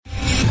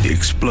the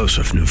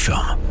explosive new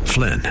film,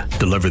 Flynn,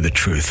 Deliver the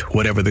Truth,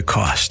 Whatever the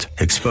Cost,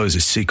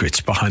 exposes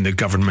secrets behind the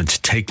government's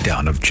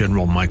takedown of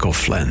General Michael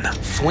Flynn.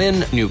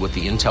 Flynn knew what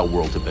the intel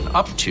world had been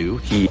up to.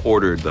 He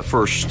ordered the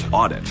first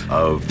audit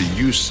of the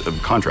use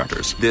of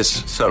contractors.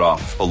 This set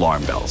off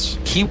alarm bells.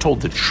 He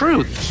told the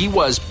truth. He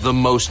was the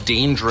most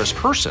dangerous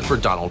person for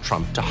Donald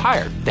Trump to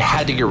hire. They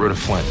had to get rid of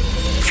Flynn.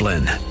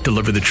 Flynn,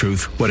 Deliver the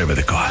Truth, Whatever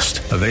the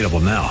Cost. Available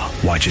now.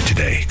 Watch it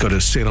today. Go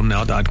to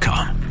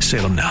salemnow.com.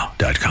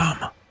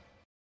 salemnow.com.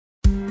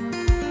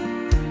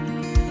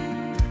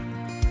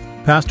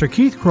 Pastor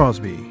Keith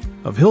Crosby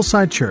of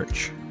Hillside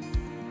Church.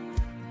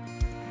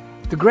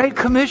 The Great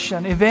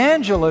Commission,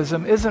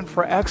 evangelism, isn't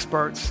for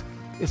experts,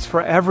 it's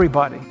for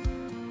everybody.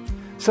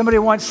 Somebody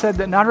once said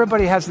that not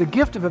everybody has the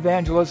gift of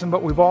evangelism,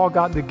 but we've all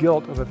got the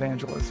guilt of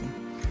evangelism.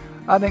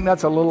 I think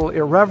that's a little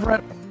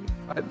irreverent,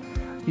 but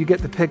you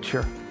get the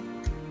picture.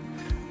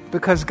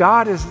 Because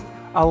God has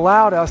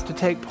allowed us to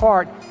take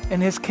part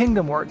in His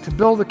kingdom work, to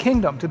build the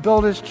kingdom, to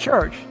build His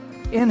church,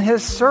 in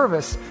His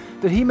service,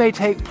 that He may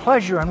take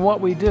pleasure in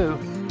what we do.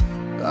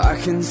 I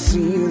can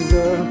see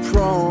the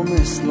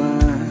promised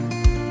land,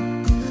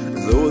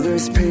 though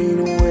there's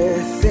pain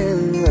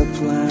within the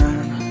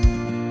plan.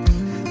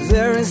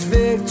 There is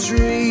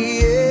victory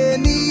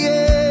in the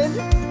end.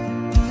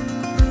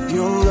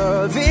 Your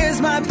love is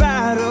my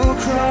battle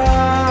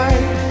cry,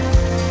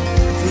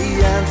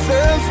 the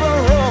answer for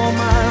all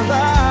my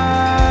life.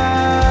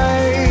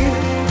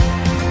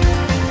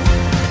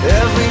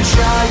 Every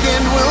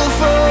giant will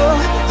fall,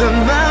 the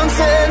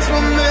mountains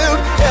will move,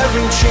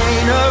 every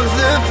chain of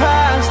the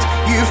past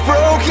you've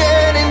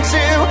broken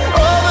into.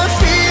 All the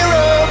fear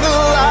of the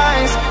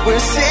lies,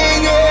 we're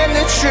singing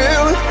the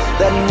truth,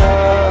 that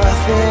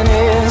nothing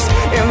is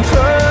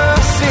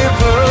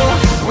impossible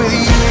with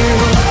you.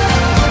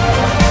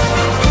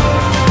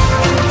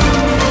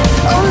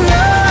 Oh,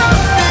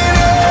 nothing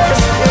is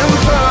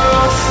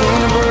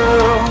impossible.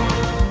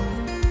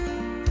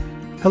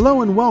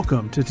 Hello and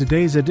welcome to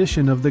today's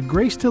edition of the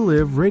Grace to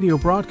Live radio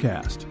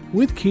broadcast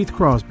with Keith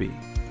Crosby,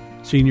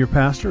 Senior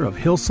Pastor of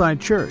Hillside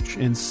Church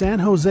in San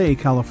Jose,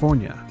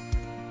 California.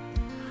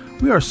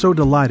 We are so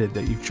delighted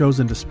that you've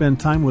chosen to spend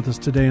time with us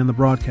today on the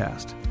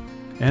broadcast.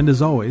 And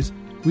as always,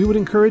 we would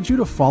encourage you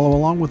to follow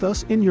along with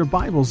us in your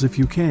Bibles if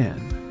you can.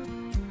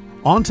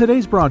 On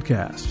today's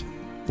broadcast,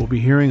 we'll be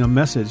hearing a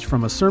message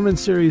from a sermon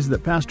series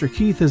that Pastor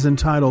Keith has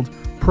entitled,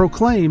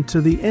 Proclaim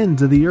to the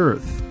Ends of the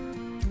Earth.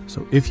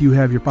 So if you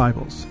have your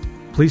Bibles,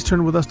 please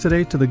turn with us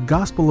today to the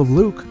Gospel of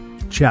Luke,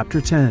 chapter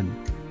 10.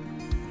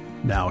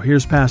 Now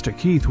here's Pastor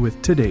Keith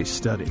with today's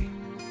study.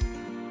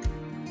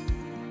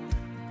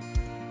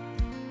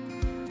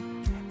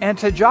 And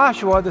to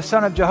Joshua, the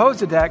son of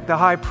Jehozadak, the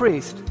high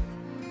priest,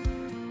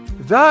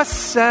 thus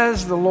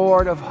says the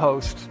Lord of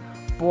hosts.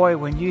 Boy,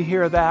 when you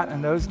hear that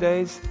in those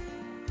days,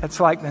 it's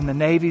like in the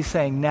Navy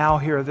saying, now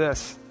hear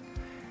this.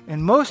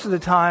 And most of the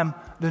time,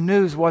 the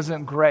news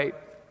wasn't great.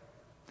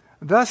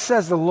 Thus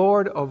says the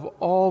Lord of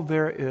all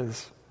there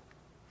is.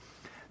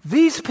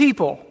 These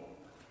people,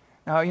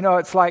 now, you know,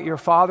 it's like your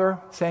father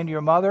saying to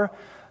your mother,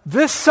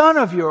 this son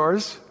of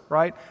yours,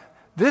 right?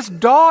 This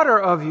daughter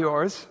of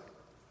yours,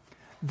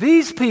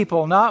 these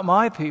people, not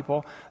my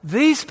people,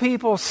 these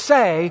people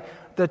say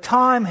the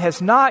time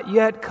has not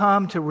yet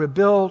come to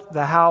rebuild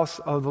the house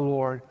of the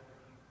Lord.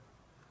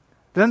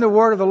 Then the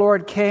word of the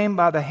Lord came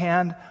by the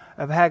hand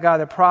of Haggai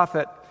the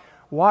prophet.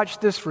 Watch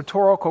this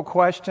rhetorical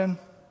question.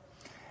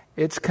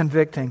 It's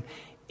convicting.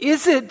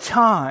 Is it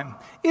time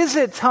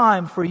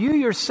for you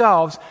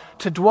yourselves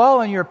to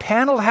dwell in your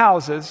paneled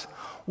houses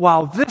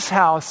while this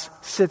house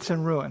sits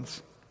in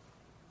ruins?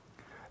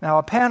 Now,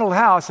 a paneled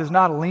house is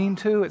not a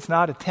lean-to, it's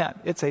not a tent.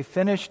 It's a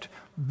finished,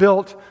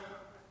 built,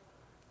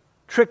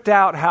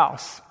 tricked-out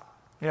house.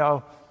 You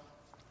know,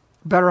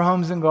 Better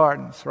Homes and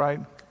Gardens,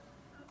 right?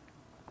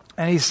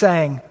 And he's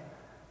saying,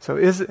 so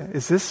is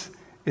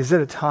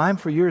it a time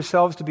for you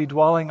yourselves to be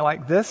dwelling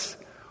like this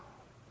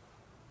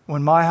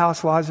when my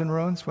house lies in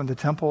ruins, when the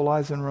temple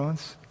lies in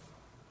ruins?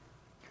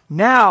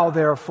 Now,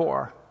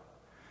 therefore,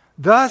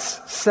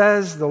 thus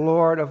says the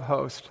Lord of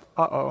hosts.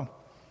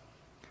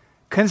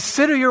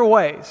 Consider your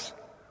ways.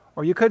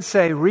 Or you could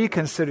say,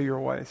 reconsider your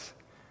ways.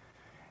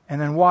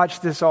 And then watch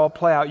this all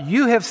play out.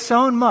 You have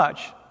sown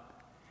much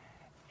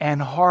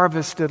and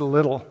harvested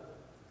little.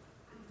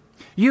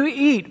 You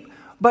eat,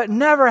 but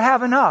never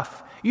have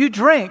enough. You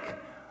drink,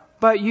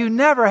 but you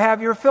never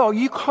have your fill.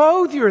 You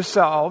clothe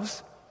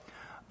yourselves,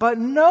 but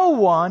no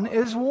one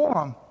is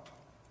warm.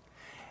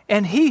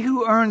 And he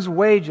who earns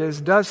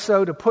wages does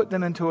so to put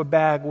them into a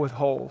bag with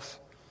holes.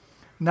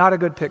 Not a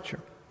good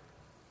picture.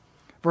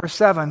 Verse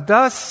 7,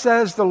 thus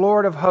says the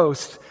Lord of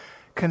hosts,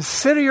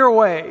 consider your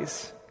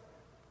ways.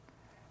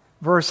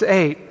 Verse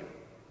 8,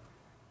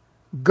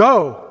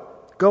 go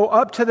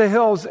up to the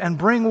hills and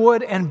bring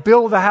wood and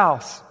build a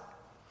house,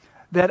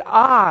 that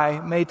I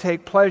may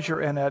take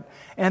pleasure in it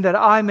and that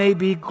I may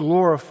be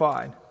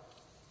glorified.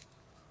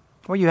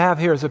 What you have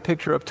here is a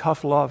picture of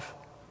tough love.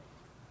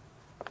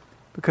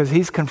 Because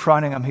he's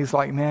confronting them. He's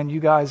like, man,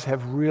 you guys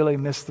have really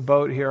missed the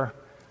boat here.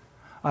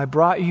 I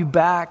brought you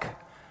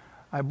back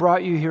I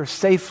brought you here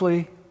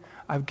safely.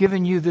 I've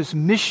given you this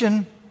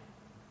mission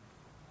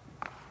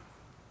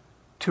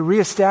to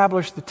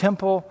reestablish the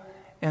temple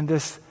and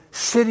this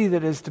city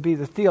that is to be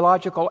the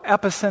theological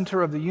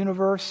epicenter of the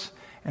universe.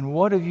 And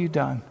what have you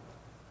done?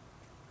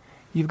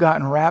 You've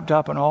gotten wrapped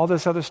up in all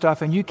this other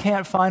stuff, and you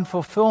can't find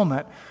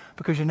fulfillment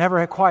because you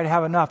never quite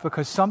have enough,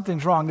 because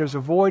something's wrong. There's a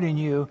void in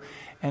you,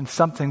 and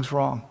something's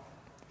wrong.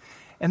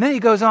 And then he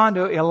goes on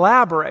to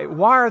elaborate.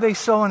 Why are they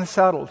so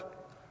unsettled?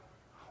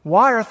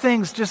 Why are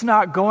things just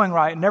not going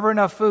right? Never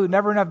enough food,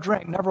 never enough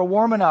drink, never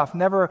warm enough,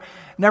 never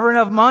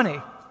enough money.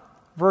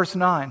 Verse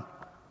 9.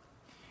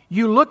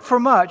 You looked for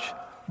much,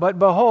 but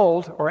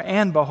behold,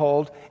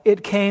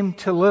 it came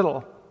to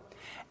little.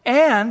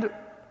 And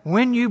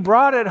when you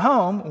brought it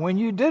home, when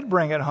you did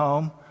bring it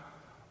home,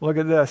 look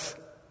at this.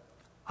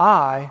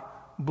 I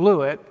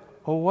blew it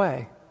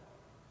away.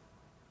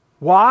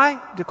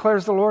 Why,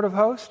 declares the Lord of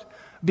hosts?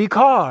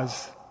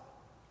 Because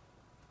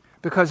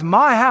of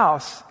my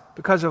house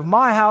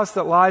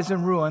that lies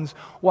in ruins,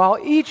 while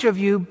each of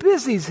you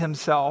busies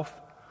himself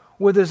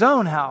with his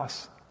own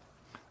house.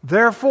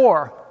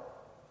 Therefore,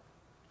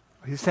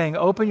 he's saying,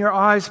 open your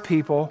eyes,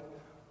 people.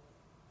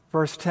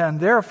 Verse 10,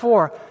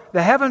 therefore,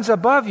 the heavens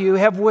above you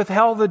have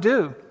withheld the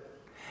dew,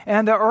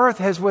 and the earth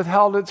has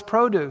withheld its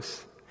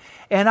produce.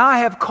 And I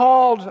have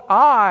called,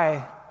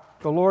 the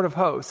Lord of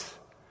hosts,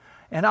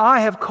 and I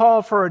have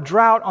called for a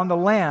drought on the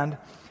land,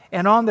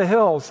 and on the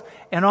hills,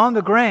 and on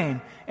the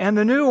grain, and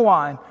the new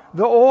wine,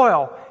 the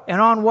oil, and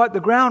on what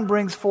the ground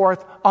brings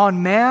forth,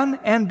 on man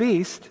and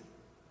beast,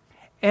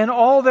 and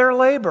all their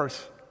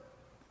labors.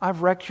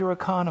 I've wrecked your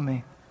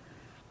economy.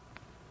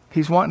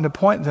 He's wanting to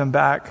point them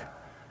back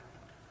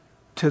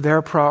to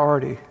their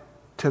priority,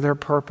 to their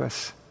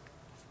purpose,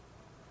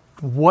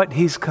 what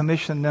he's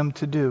commissioned them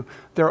to do.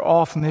 They're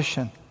off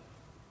mission.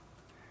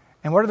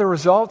 And what are the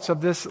results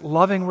of this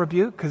loving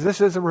rebuke? Because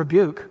this is a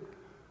rebuke,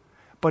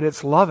 but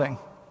it's loving.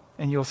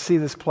 And you'll see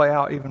this play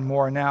out even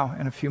more now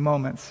in a few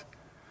moments.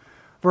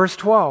 Verse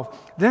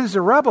 12, then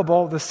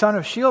Zerubbabel, the son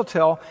of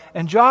Shealtiel,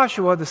 and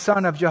Joshua, the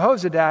son of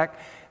Jehozadak,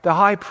 the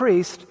high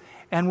priest,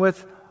 and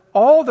with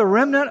all the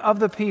remnant of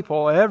the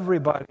people,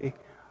 everybody,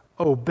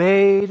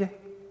 obeyed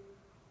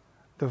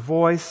the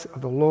voice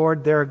of the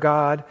Lord their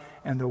God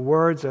and the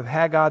words of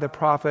Haggai the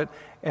prophet,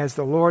 as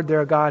the Lord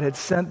their God had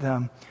sent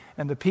them.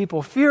 And the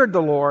people feared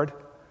the Lord,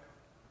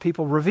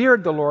 people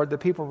revered the Lord, the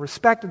people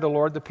respected the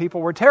Lord, the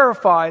people were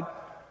terrified.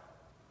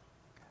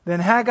 Then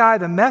Haggai,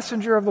 the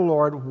messenger of the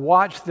Lord,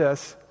 watch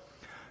this,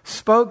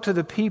 spoke to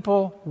the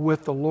people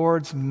with the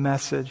Lord's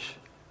message.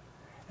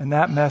 And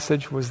that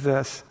message was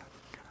this: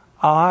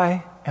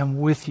 I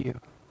am with you.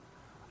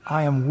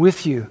 I am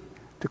with you,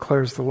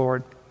 declares the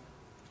Lord.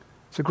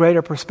 It's a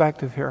greater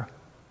perspective here.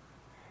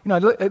 You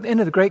know, at the end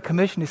of the Great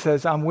Commission, he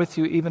says, I'm with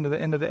you even to the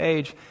end of the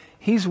age.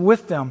 He's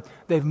with them.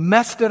 They've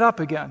messed it up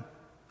again.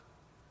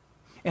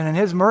 And in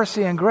his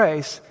mercy and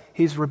grace,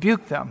 he's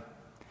rebuked them.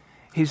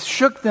 He's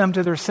shook them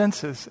to their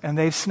senses, and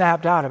they've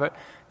snapped out of it.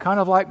 Kind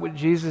of like what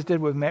Jesus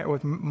did with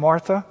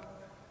Martha.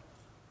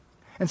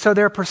 And so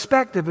their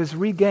perspective is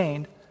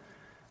regained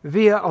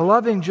via a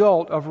loving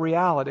jolt of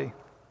reality.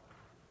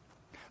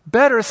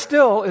 Better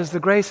still is the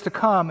grace to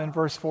come in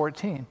verse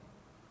 14.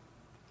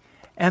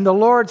 And the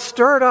Lord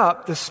stirred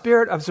up the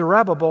spirit of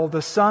Zerubbabel,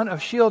 the son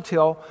of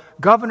Shealtiel,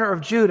 governor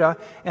of Judah,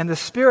 and the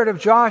spirit of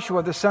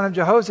Joshua, the son of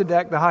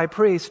Jehozadak, the high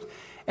priest,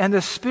 and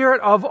the spirit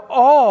of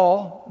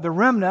all the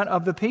remnant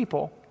of the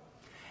people.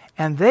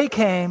 And they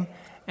came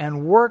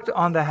and worked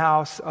on the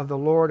house of the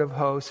Lord of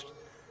hosts,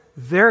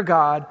 their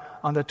God,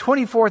 on the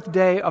 24th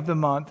day of the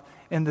month,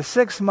 in the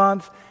 6th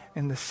month,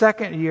 in the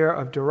 2nd year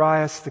of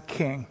Darius the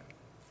king.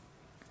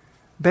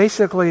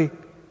 Basically,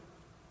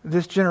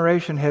 this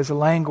generation has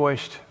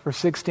languished for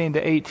 16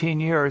 to 18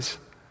 years,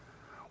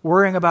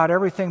 worrying about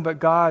everything but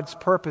God's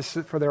purpose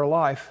for their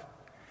life.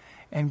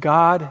 And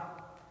God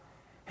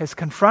has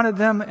confronted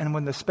them, and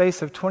in the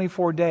space of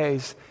 24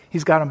 days,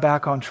 he's got them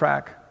back on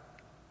track.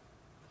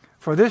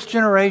 For this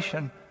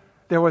generation,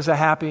 there was a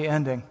happy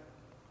ending.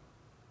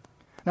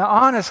 Now,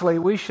 honestly,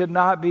 we should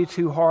not be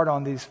too hard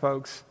on these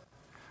folks,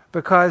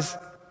 because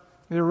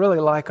they're really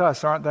like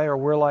us, aren't they? Or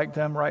we're like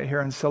them right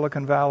here in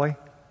Silicon Valley.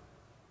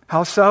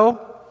 How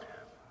so?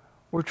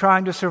 We're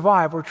trying to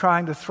survive. We're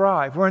trying to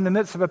thrive. We're in the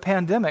midst of a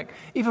pandemic.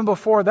 Even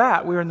before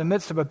that, we were in the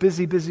midst of a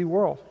busy, busy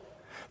world.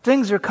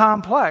 Things are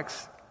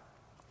complex.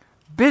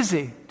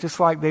 Busy,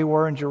 just like they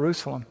were in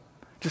Jerusalem.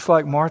 Just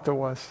like Martha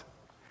was.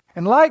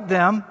 And like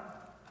them,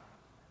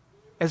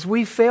 as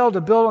we fail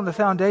to build on the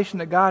foundation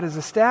that God has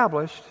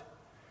established,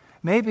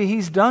 maybe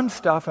he's done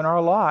stuff in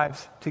our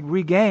lives to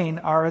regain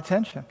our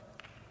attention.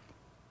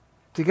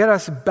 To get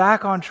us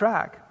back on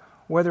track.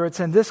 Whether it's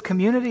in this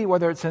community,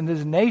 whether it's in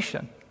this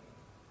nation.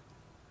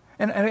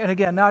 And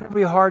again, not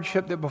every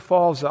hardship that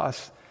befalls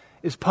us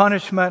is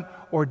punishment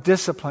or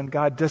discipline.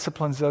 God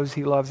disciplines those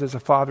he loves as a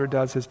father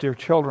does his dear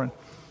children.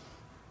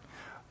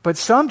 But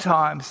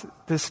sometimes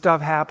this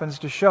stuff happens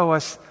to show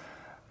us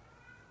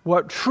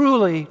what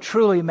truly,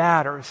 truly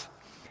matters.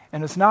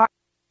 And it's not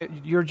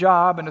your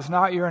job, and it's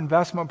not your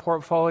investment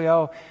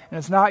portfolio, and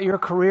it's not your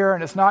career,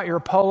 and it's not your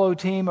polo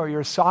team or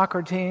your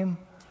soccer team.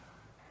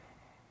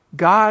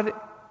 God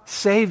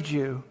saved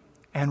you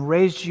and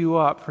raised you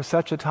up for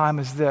such a time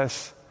as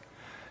this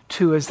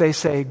to, as they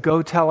say,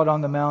 go tell it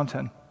on the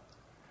mountain.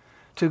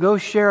 To go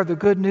share the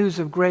good news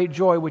of great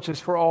joy, which is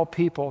for all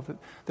people,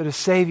 that a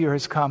Savior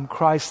has come,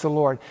 Christ the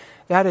Lord.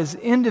 That is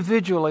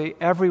individually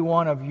every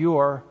one of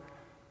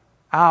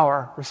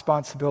our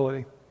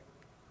responsibility.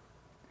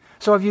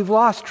 So if you've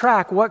lost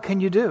track, what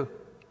can you do?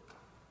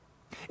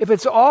 If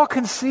it's all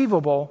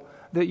conceivable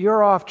that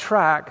you're off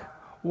track,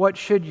 what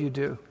should you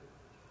do?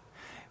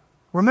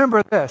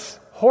 Remember this: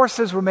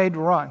 horses were made to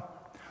run,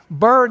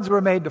 birds were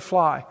made to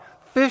fly,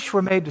 fish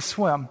were made to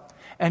swim,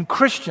 and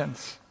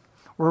Christians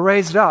were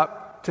raised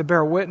up to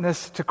bear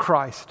witness to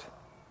Christ,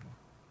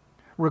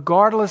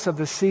 regardless of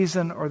the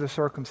season or the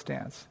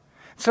circumstance.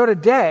 So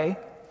today,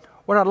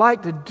 what I'd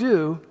like to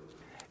do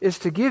is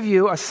to give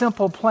you a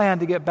simple plan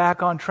to get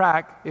back on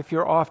track if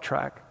you're off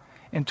track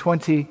in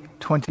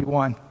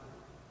 2021.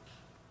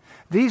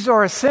 These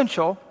are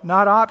essential,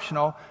 not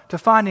optional, to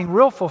finding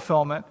real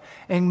fulfillment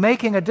and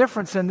making a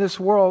difference in this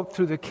world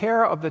through the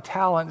care of the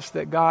talents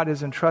that God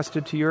has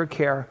entrusted to your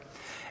care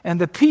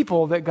and the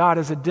people that God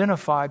has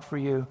identified for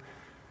you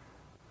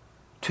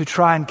to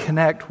try and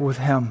connect with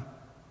Him,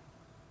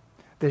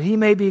 that He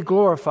may be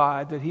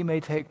glorified, that He may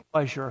take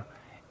pleasure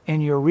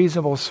in your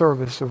reasonable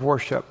service of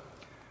worship.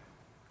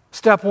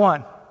 Step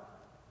one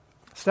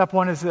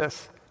is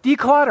this: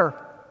 declutter.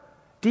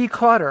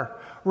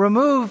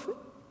 Remove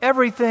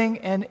everything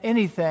and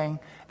anything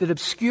that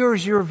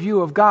obscures your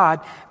view of God,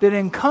 that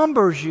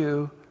encumbers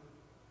you,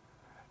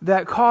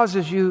 that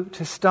causes you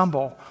to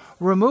stumble.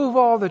 Remove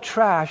all the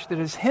trash that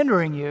is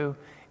hindering you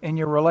in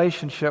your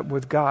relationship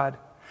with God.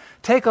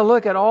 Take a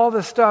look at all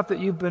the stuff that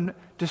you've been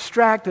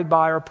distracted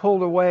by or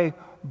pulled away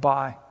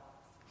by.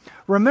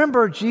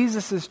 Remember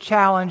Jesus'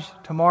 challenge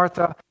to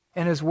Martha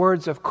and His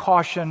words of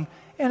caution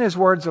and His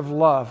words of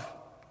love.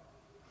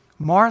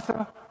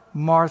 Martha,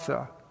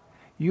 Martha,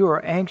 you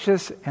are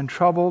anxious and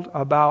troubled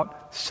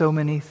about so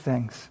many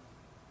things.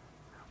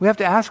 We have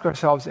to ask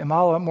ourselves, am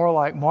I more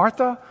like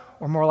Martha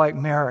or more like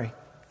Mary?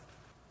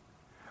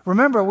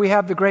 Remember, we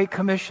have the Great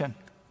Commission,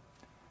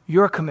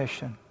 your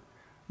commission.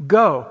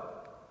 Go.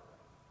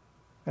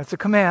 That's a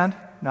command,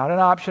 not an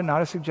option,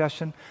 not a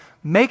suggestion.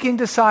 Making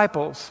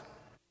disciples.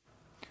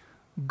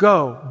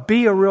 Go.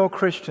 Be a real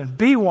Christian.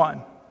 Be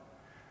one.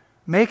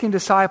 Making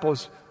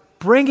disciples.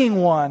 Bringing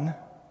one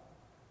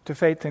to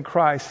faith in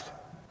Christ.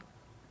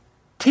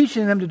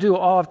 Teaching them to do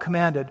all I've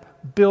commanded.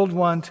 Build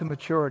one to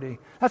maturity.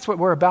 That's what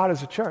we're about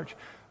as a church.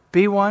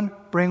 Be one,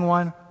 bring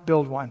one,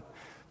 build one.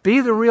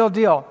 Be the real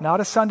deal. Not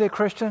a Sunday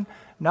Christian,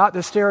 not the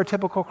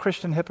stereotypical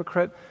Christian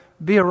hypocrite.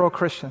 Be a real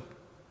Christian.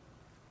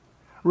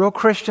 Real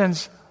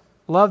Christians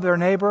love their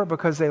neighbor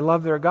because they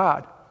love their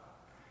God.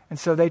 And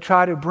so they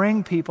try to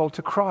bring people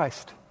to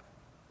Christ.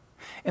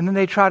 And then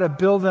they try to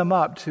build them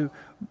up to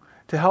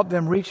help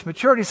them reach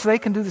maturity so they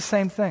can do the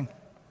same thing.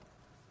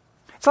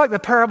 It's like the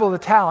parable of the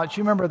talents.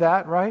 You remember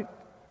that, right?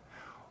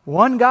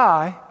 One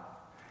guy,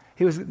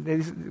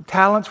 these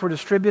talents were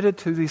distributed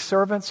to these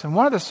servants, and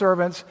one of the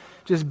servants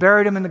just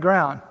buried them in the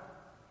ground.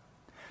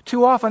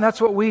 Too often, that's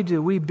what we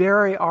do. We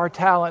bury our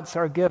talents,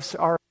 our gifts,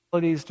 our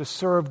abilities to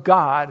serve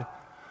God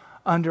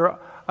under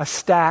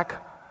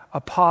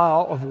a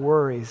pile of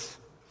worries.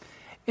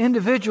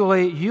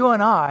 Individually, you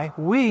and I,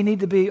 we need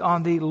to be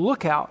on the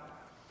lookout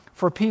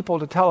for people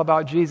to tell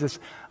about Jesus.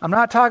 I'm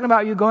not talking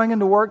about you going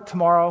into work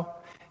tomorrow,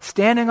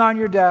 standing on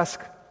your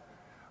desk,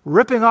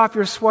 ripping off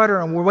your sweater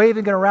and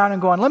waving it around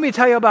and going, let me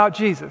tell you about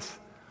Jesus.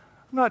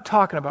 I'm not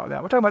talking about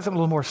that. We're talking about something a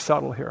little more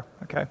subtle here,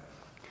 okay?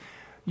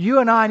 You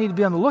and I need to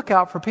be on the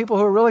lookout for people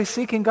who are really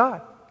seeking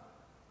God.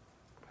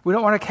 We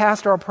don't want to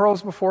cast our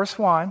pearls before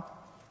swine.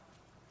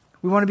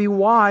 We want to be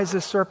wise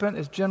as serpent,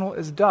 as gentle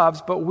as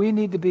doves, but we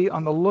need to be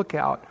on the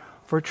lookout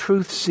for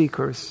truth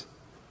seekers.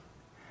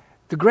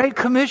 The Great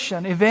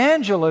Commission,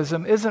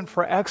 evangelism, isn't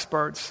for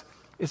experts,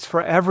 it's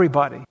for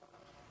everybody.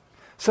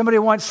 Somebody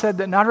once said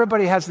that not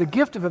everybody has the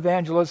gift of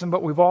evangelism,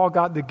 but we've all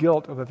got the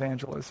guilt of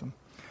evangelism.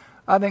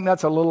 I think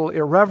that's a little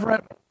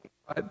irreverent,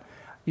 but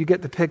you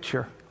get the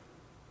picture.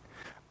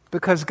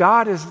 Because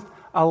God has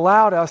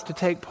allowed us to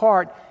take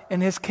part in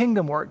His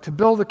kingdom work, to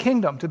build the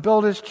kingdom, to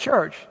build His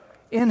church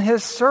in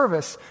His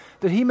service,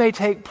 that He may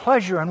take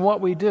pleasure in what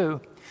we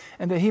do,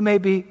 and that He may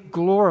be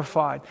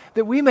glorified,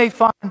 that we may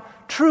find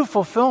true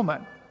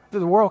fulfillment that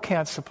the world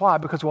can't supply,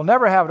 because we'll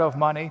never have enough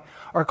money,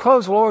 our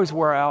clothes will always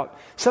wear out,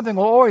 something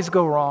will always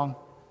go wrong.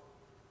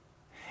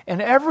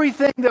 And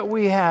everything that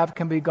we have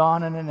can be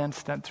gone in an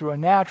instant through a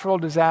natural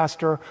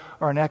disaster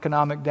or an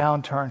economic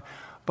downturn.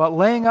 But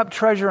laying up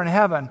treasure in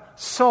heaven,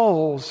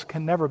 souls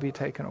can never be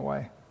taken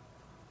away.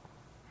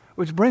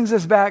 Which brings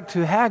us back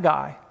to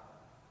Haggai.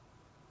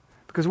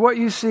 Because what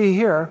you see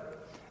here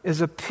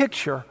is a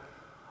picture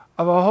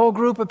of a whole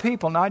group of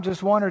people, not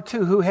just one or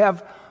two, who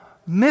have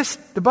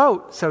missed the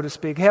boat, so to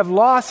speak, have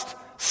lost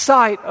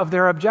sight of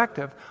their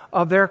objective,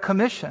 of their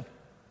commission.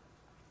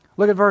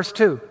 Look at verse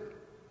 2.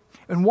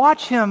 And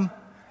watch him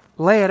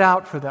lay it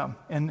out for them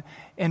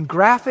in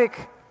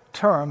graphic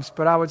terms,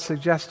 but I would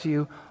suggest to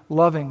you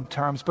loving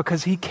terms,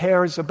 because he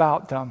cares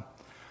about them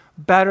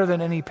better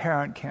than any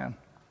parent can.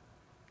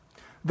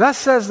 Thus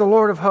says the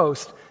Lord of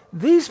hosts,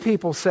 these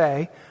people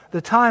say,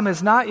 the time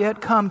has not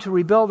yet come to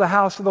rebuild the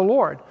house of the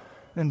Lord.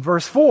 Then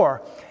verse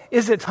 4,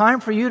 is it time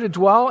for you to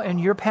dwell in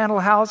your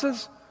paneled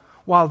houses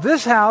while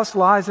this house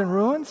lies in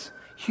ruins?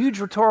 Huge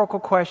rhetorical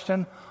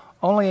question.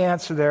 Only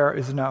answer there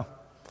is no.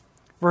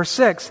 Verse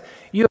 6,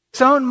 you have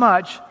sown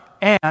much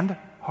and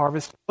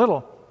harvested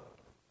little.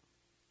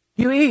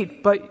 You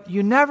eat, but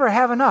you never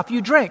have enough.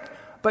 You drink,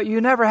 but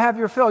you never have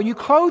your fill. You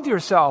clothe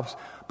yourselves,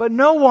 but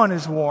no one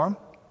is warm.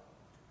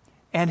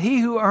 And he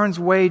who earns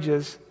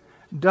wages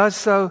does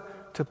so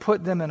to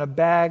put them in a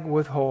bag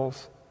with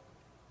holes.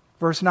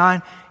 Verse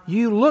 9,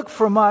 you look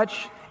for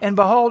much, and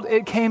behold,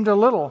 it came to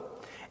little.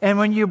 And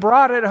when you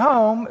brought it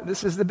home,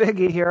 this is the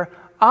biggie here,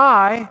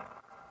 I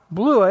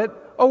blew it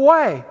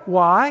away.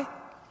 Why?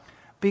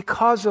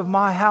 Because of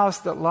my house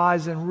that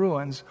lies in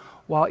ruins,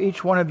 while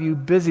each one of you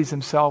busies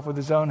himself with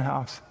his own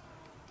house.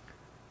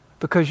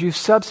 Because you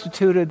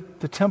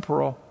substituted the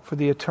temporal for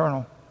the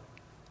eternal.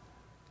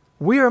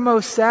 We are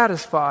most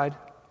satisfied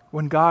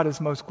when God is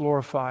most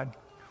glorified.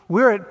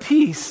 We're at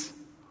peace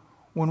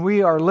when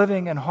we are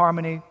living in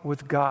harmony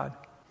with God.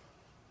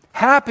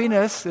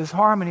 Happiness is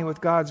harmony with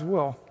God's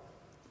will.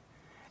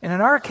 And in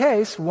our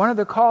case, one of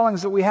the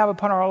callings that we have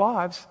upon our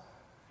lives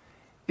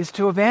is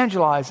to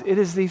evangelize. It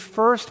is the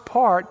first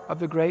part of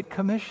the Great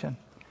Commission.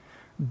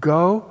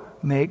 Go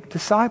make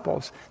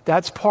disciples.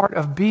 That's part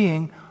of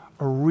being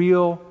a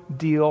real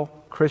deal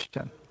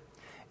Christian.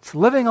 It's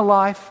living a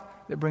life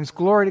that brings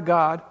glory to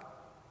God,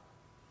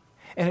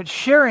 and it's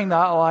sharing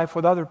that life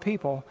with other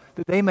people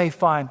that they may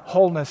find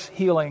wholeness,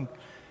 healing,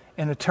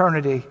 and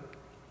eternity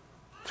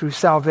through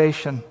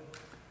salvation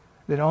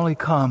that only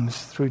comes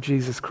through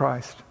Jesus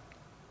Christ.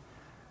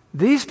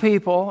 These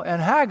people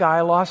and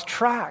Haggai lost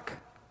track,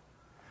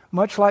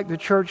 much like the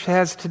church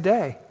has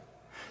today.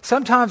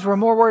 Sometimes we're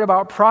more worried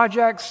about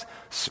projects,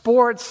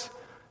 sports,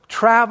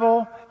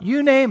 travel,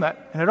 you name it,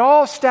 and it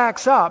all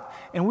stacks up,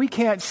 and we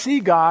can't see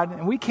God,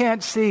 and we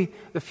can't see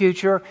the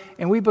future,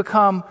 and we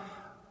become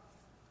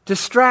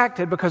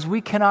distracted because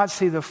we cannot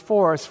see the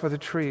forest for the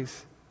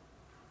trees.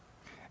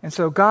 And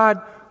so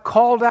God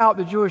called out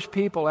the Jewish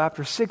people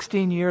after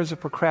 16 years of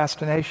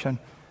procrastination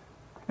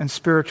and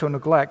spiritual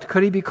neglect.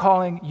 Could he be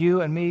calling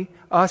you and me,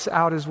 us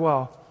out as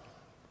well?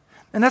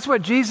 And that's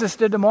what Jesus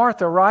did to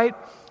Martha, right?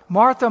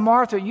 Martha,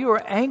 Martha, you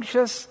are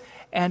anxious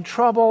and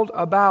troubled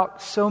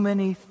about so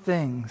many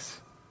things.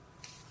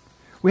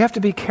 We have to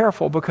be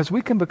careful because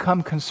we can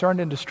become concerned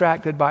and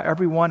distracted by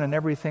everyone and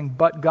everything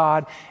but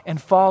God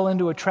and fall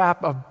into a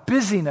trap of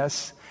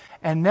busyness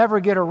and never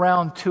get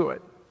around to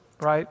it,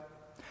 right?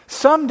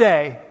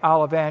 Someday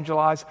I'll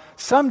evangelize.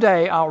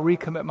 Someday I'll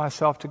recommit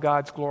myself to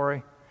God's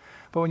glory.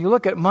 But when you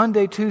look at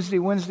Monday, Tuesday,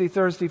 Wednesday,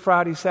 Thursday,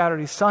 Friday,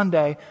 Saturday,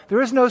 Sunday,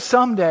 there is no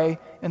someday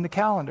in the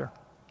calendar.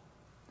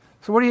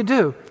 So what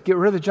do? Get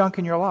rid of the junk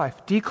in your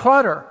life.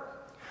 Declutter.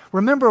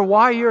 Remember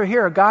why you're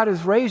here. God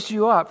has raised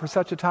you up for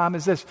such a time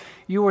as this.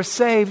 You were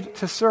saved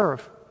to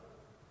serve.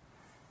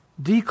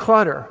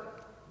 Declutter.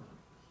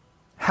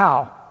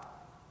 How?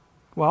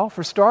 Well,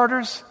 for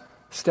starters,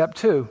 step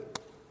 2.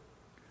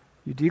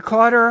 You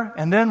declutter,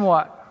 and then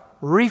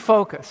what?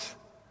 Refocus.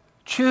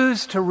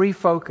 Choose to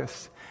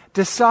refocus.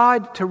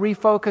 Decide to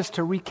refocus,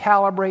 to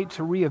recalibrate,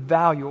 to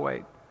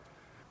reevaluate.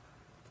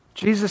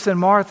 Jesus and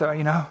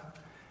Martha,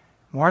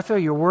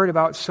 Martha, you're worried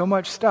about so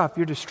much stuff.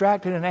 You're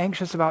distracted and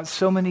anxious about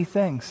so many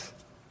things.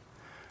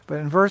 But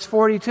in verse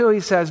 42, he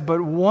says,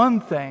 but one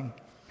thing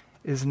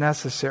is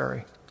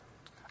necessary.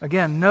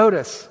 Again,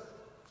 notice,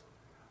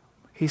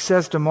 he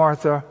says to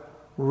Martha,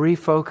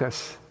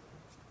 refocus.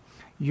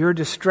 You're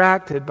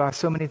distracted by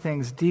so many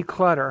things.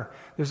 Declutter.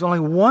 There's only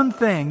one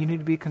thing you need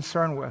to be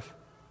concerned with.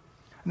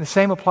 And the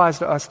same applies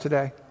to us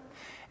today.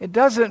 It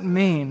doesn't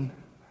mean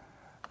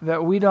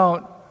that we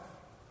don't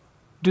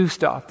do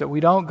stuff, that we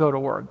don't go to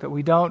work, that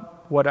we don't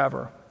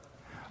whatever.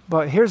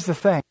 But here's the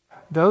thing.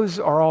 Those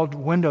are all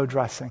window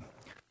dressing.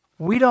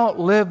 We don't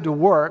live to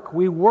work.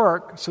 We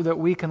work so that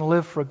we can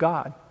live for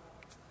God.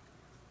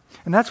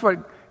 And that's what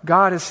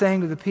God is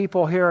saying to the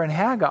people here in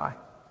Haggai.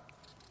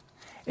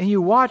 And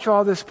you watch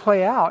all this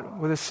play out.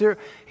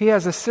 He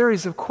has a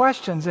series of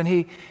questions, and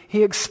he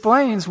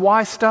explains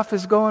why stuff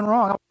is going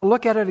wrong. I'll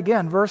look at it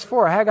again. Verse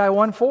 4, Haggai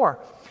 1:4.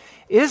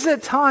 Is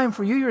it time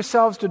for you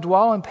yourselves to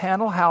dwell in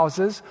paneled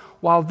houses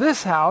while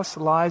this house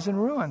lies in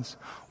ruins?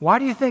 Why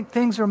do you think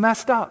things are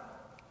messed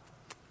up?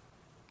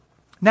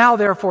 Now,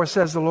 therefore,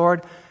 says the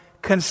Lord,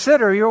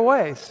 consider your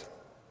ways.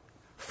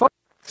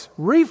 Focus,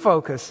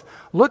 refocus.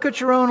 Look at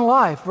your own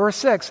life. Verse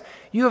 6,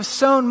 you have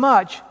sown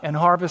much and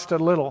harvested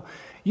little.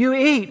 You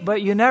eat,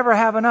 but you never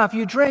have enough.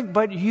 You drink,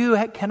 but you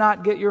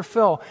cannot get your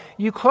fill.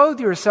 You clothe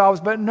yourselves,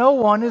 but no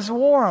one is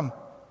warm.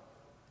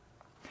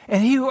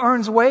 And he who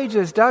earns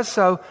wages does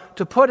so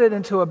to put it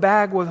into a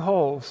bag with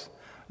holes.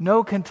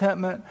 No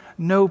contentment,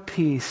 no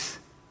peace,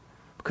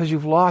 because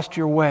you've lost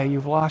your way,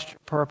 you've lost your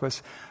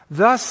purpose.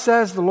 Thus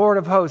says the Lord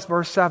of hosts,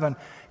 verse 7,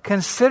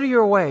 consider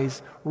your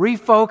ways,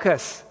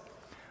 refocus.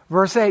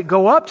 Verse 8,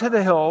 go up to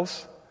the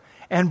hills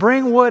and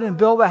bring wood and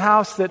build a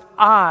house that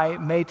I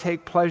may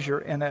take pleasure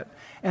in it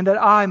and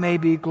that I may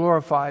be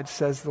glorified,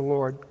 says the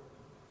Lord.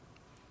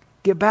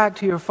 Get back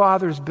to your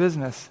Father's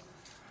business.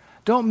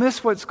 Don't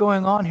miss what's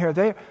going on here.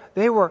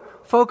 They were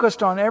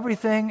focused on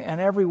everything and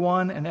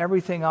everyone and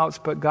everything else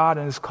but God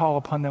and His call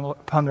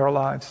upon their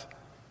lives.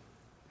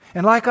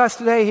 And like us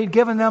today, He'd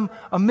given them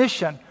a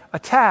mission, a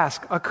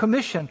task, a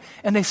commission,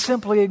 and they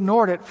simply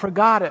ignored it,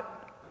 forgot it.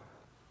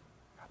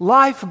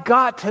 Life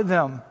got to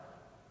them,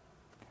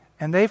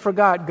 and they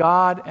forgot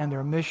God and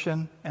their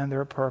mission and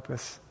their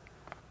purpose.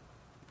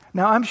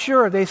 Now, I'm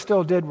sure they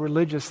still did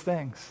religious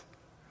things.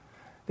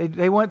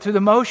 They went through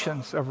the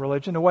motions of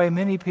religion, the way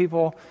many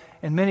people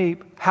in many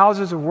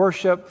houses of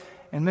worship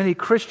and many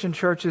Christian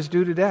churches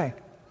do today.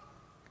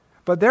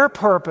 But their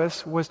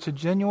purpose was to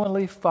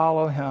genuinely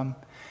follow Him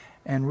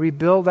and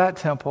rebuild that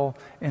temple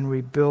and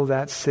rebuild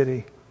that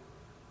city.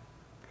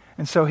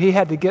 And so He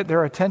had to get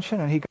their attention,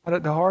 and He got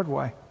it the hard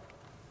way.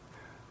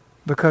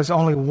 Because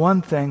only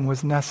one thing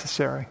was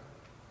necessary: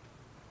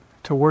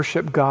 to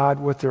worship God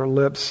with their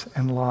lips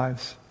and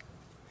lives.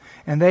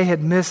 And they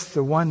had missed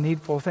the one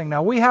needful thing.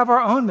 Now we have our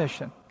own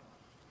mission,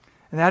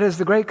 and that is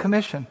the Great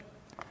Commission.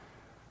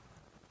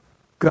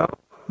 Go,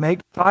 make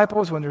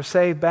disciples. When they're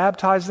saved,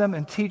 baptize them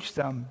and teach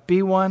them.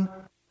 Be one,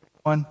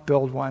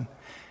 build one.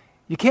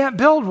 You can't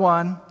build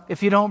one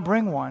if you don't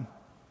bring one.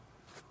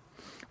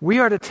 We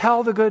are to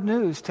tell the good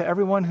news to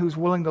everyone who's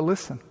willing to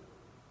listen.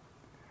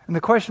 And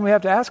the question we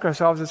have to ask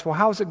ourselves is, well,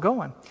 how's it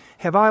going?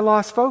 Have I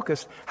lost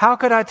focus? How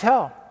could I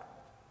tell?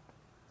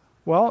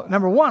 Well,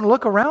 number one,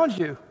 look around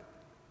you.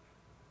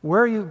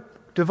 Where are you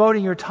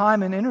devoting your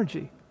time and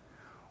energy?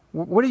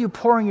 What are you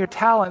pouring your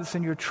talents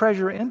and your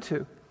treasure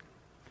into?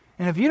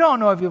 And if you don't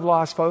know if you've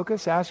lost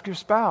focus, ask your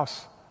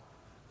spouse.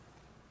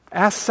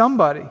 Ask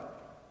somebody.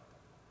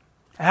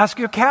 Ask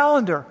your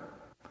calendar.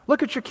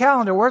 Look at your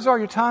calendar. Where's all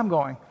your time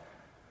going?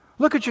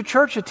 Look at your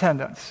church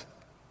attendance.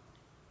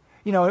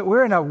 You know,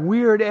 we're in a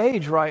weird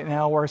age right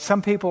now where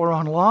some people are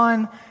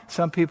online,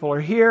 some people are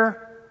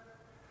here.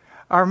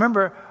 I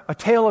remember a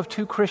tale of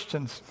two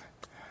Christians.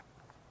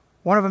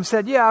 One of them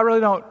said, I really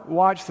don't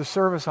watch the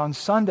service on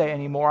Sunday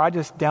anymore. I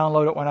just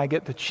download it when I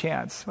get the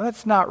chance. Well,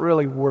 that's not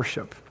really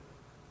worship,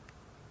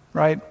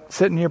 right?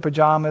 Sit in your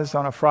pajamas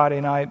on a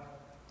Friday night,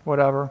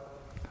 whatever,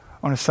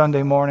 on a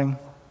Sunday morning.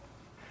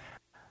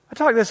 I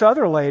talked to this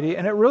other lady,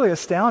 and it really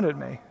astounded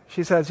me.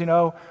 She says,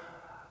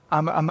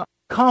 I'm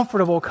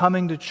comfortable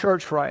coming to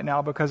church right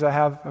now because I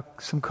have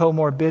some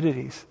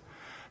comorbidities.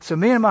 So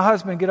me and my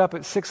husband get up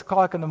at 6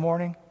 o'clock in the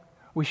morning.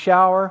 We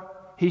shower.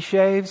 He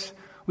shaves.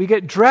 We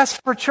get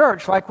dressed for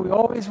church like we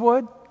always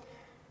would.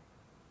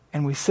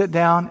 And we sit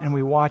down and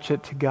we watch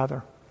it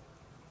together.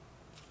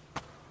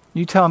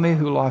 You tell me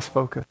who lost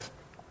focus.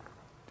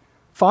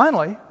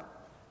 Finally,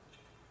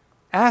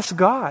 ask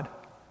God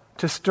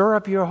to stir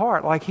up your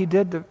heart like He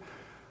did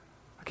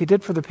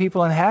for the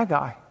people in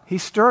Haggai. He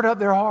stirred up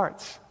their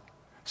hearts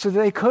so that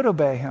they could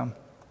obey Him.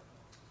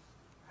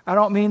 I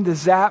don't mean the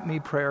zap me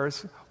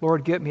prayers,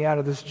 Lord, get me out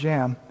of this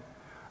jam.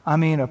 I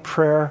mean a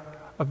prayer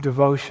of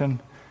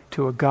devotion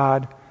to a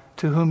God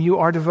to whom you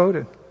are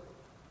devoted.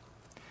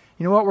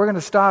 You know what? We're going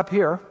to stop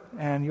here,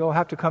 and you'll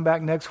have to come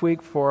back next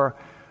week for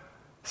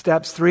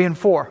steps 3 and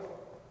 4.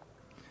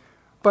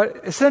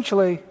 But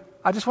essentially,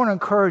 I just want to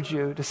encourage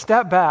you to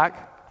step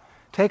back,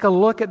 take a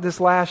look at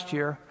this last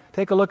year,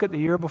 take a look at the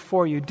year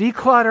before you,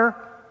 declutter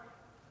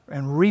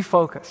and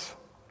refocus,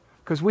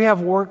 because we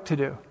have work to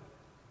do.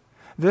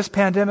 This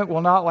pandemic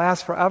will not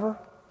last forever.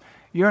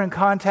 You're in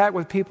contact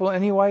with people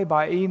anyway,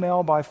 by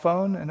email, by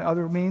phone, and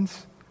other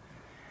means.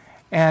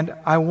 And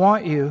I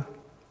want you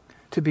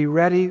to be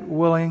ready,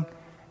 willing,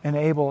 and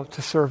able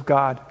to serve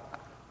God,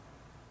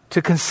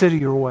 to consider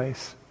your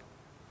ways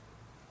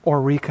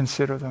or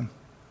reconsider them.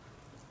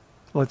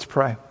 Let's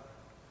pray.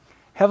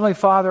 Heavenly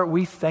Father,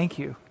 we thank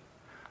you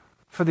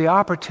for the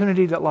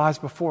opportunity that lies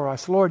before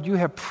us. Lord, you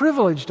have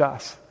privileged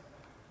us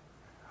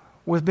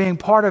with being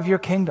part of your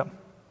kingdom.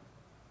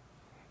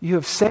 You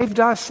have saved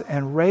us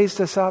and raised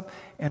us up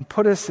and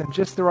put us in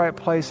just the right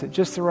place at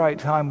just the right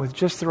time with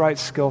just the right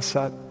skill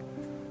set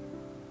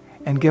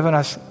and given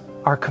us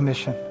our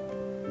commission.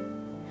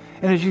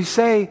 And as you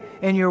say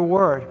in your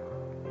word,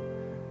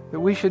 that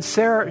we should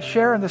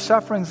share in the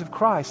sufferings of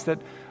Christ, that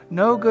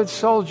no good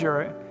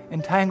soldier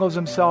entangles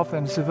himself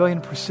in civilian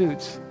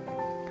pursuits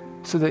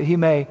so that he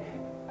may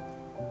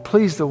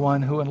please the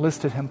one who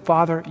enlisted him.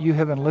 Father, you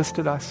have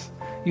enlisted us.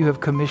 You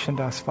have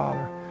commissioned us,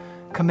 Father.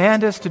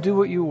 Command us to do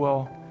what you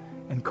will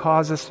and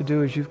cause us to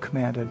do as you've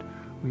commanded.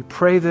 We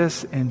pray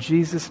this in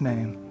Jesus'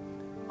 name.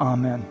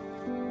 Amen.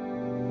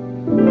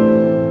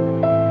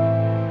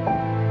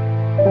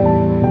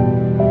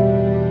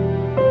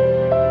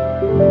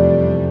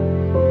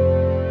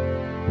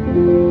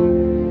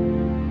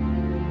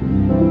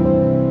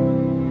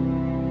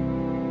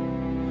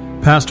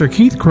 Pastor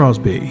Keith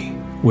Crosby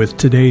with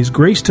today's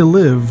Grace to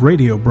Live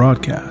radio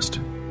broadcast.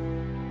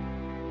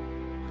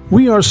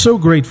 We are so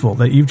grateful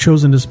that you've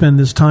chosen to spend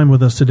this time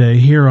with us today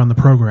here on the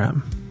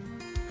program.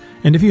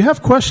 And if you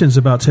have questions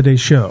about today's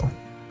show,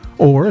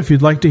 or if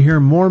you'd like to hear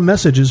more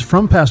messages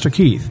from Pastor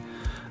Keith,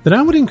 then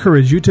I would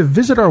encourage you to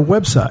visit our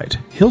website,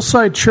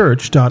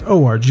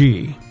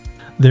 hillsidechurch.org.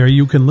 There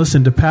you can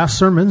listen to past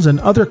sermons and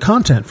other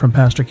content from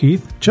Pastor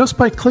Keith just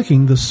by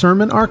clicking the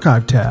Sermon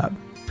Archive tab.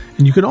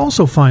 And you can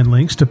also find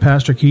links to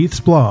Pastor Keith's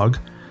blog,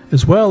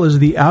 as well as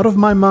the Out of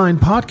My Mind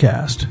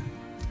podcast.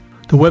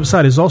 The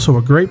website is also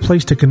a great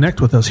place to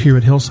connect with us here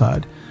at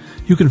Hillside.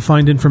 You can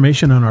find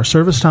information on our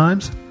service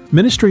times,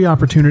 ministry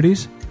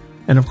opportunities,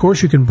 and of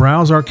course you can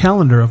browse our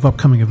calendar of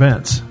upcoming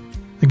events.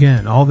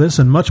 Again, all this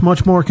and much,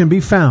 much more can be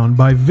found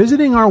by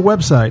visiting our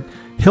website,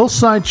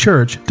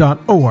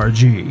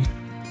 hillsidechurch.org.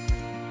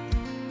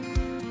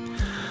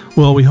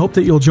 Well, we hope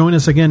that you'll join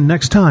us again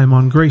next time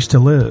on Grace to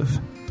Live.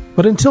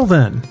 But until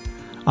then,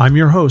 I'm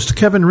your host,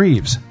 Kevin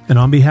Reeves, and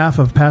on behalf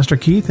of Pastor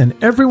Keith and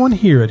everyone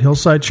here at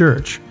Hillside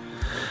Church,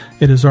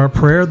 it is our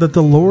prayer that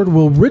the Lord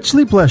will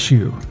richly bless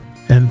you,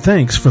 and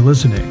thanks for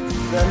listening.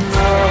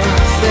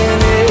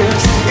 Nothing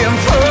is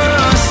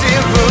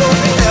impossible.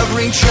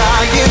 Every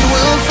giant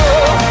will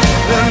fall.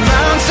 The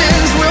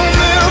mountains will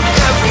move.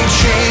 Every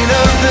chain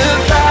of the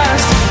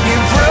past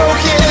you've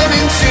broken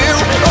into.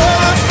 All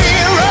the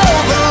fear, all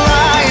the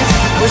lies.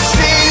 We're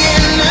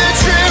seeing the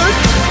truth.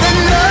 That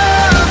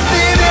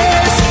nothing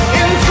is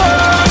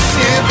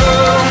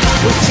impossible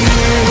with you.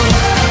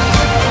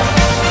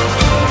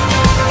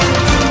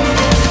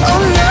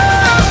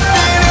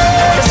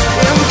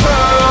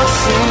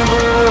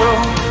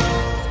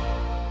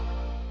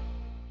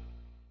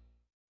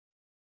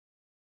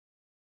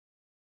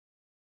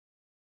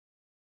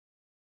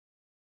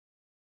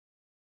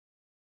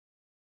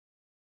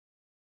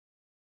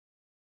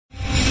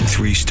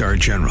 Three-star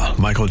General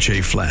Michael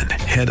J. Flynn,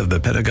 head of the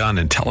Pentagon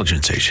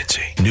Intelligence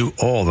Agency, knew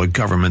all the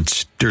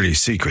government's dirty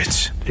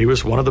secrets. He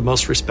was one of the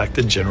most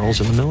respected generals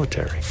in the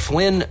military.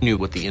 Flynn knew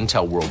what the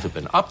intel world had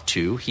been up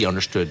to. He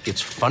understood its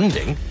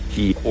funding.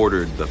 He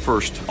ordered the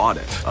first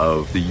audit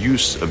of the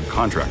use of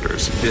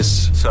contractors.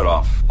 This set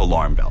off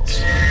alarm bells.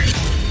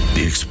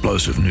 The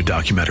explosive new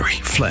documentary,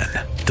 Flynn,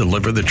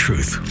 Deliver the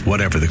Truth,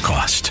 Whatever the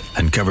Cost,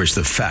 uncovers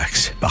the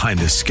facts behind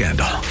this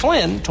scandal.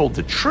 Flynn told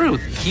the truth.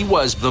 He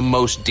was the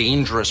most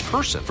dangerous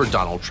person for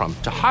Donald Trump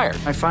to hire.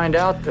 I find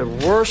out the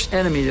worst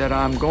enemy that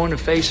I'm going to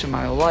face in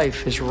my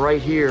life is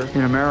right here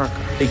in America.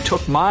 They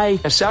took my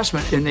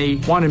assessment and they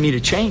wanted me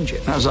to change it.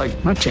 And I was like,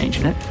 I'm not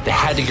changing it. They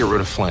had to get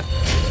rid of Flynn.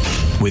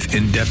 With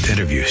in-depth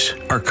interviews,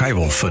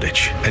 archival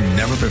footage, and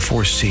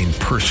never-before-seen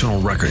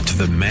personal records of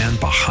the man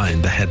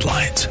behind the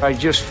headlines. I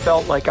just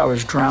felt like I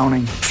was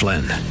drowning.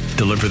 Flynn,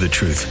 Deliver the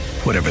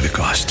Truth, Whatever the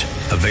Cost.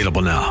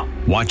 Available now.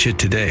 Watch it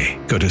today.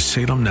 Go to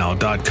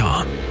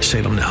salemnow.com.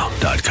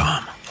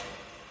 salemnow.com.